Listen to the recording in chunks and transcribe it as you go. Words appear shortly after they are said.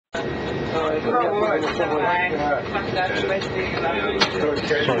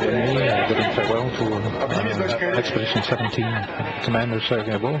bidding farewell to Expedition 17 Commander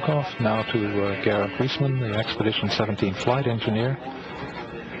Sergei Volkov, now to Gerhard Wiesmann, the Expedition 17 flight engineer.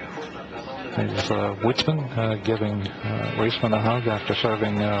 There's Whitman giving Wiesmann a hug after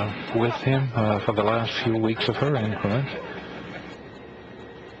serving with him for the last few weeks of her increment.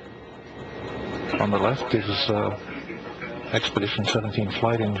 On the left is Expedition 17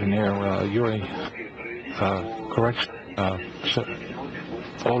 flight engineer Yuri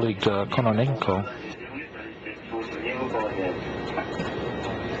Oleg Kononenko.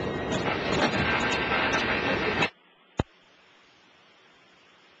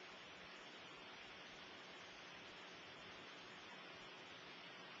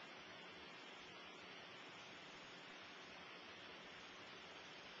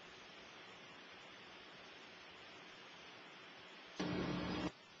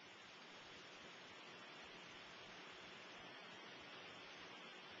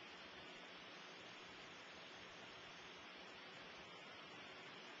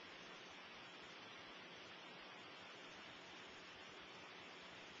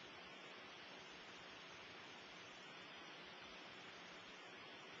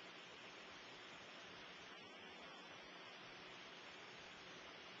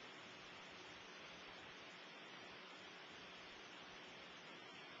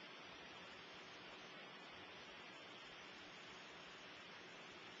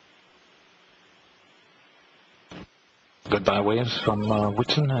 Goodbye waves from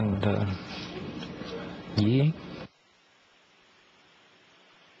Whitson and Yi.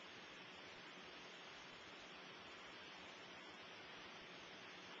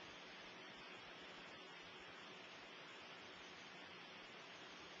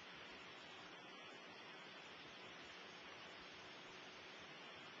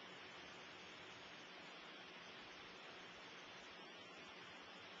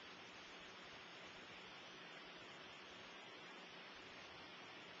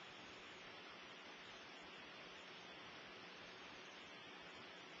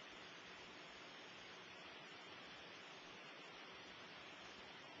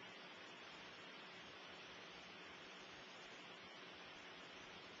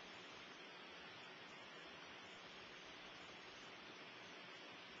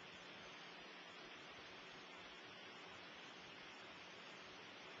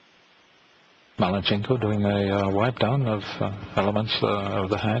 Malenchenko doing a wipe down of elements of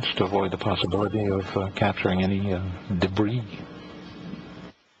the hatch to avoid the possibility of capturing any debris.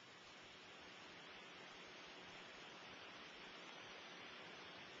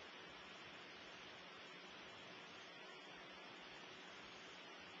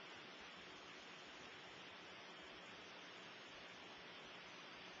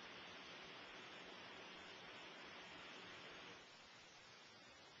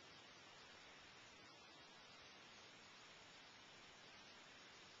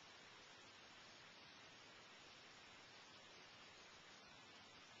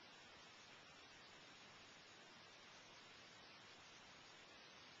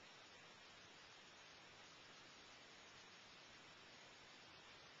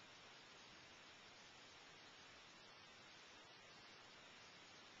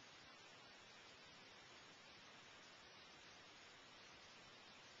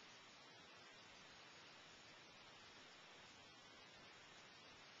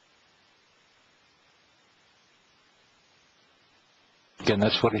 Again,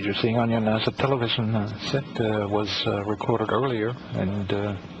 that's footage you're seeing on your NASA television set was recorded earlier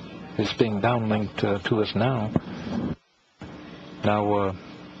and is being downlinked to us now. Now,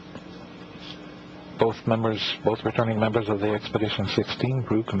 both returning members of the Expedition 16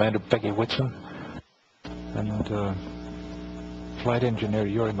 crew, Commander Peggy Whitson and flight engineer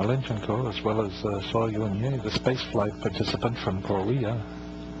Yuri Malenchenko, as well as Soyuz, the spaceflight participant from Korea,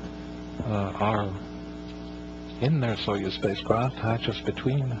 are in their Soyuz spacecraft, hatches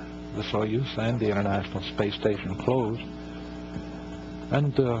between the Soyuz and the International Space Station closed,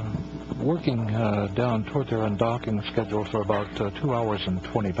 and working down toward their undocking schedule for about 2 hours and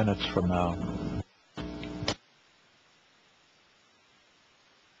 20 minutes from now.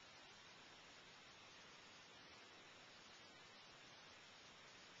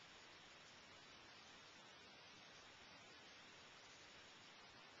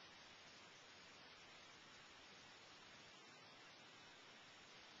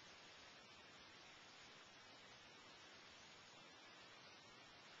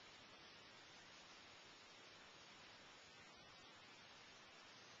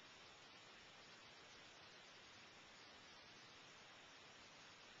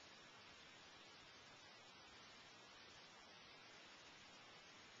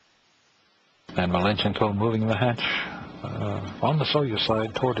 And Malenchenko moving the hatch on the Soyuz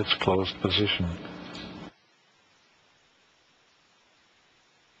side toward its closed position.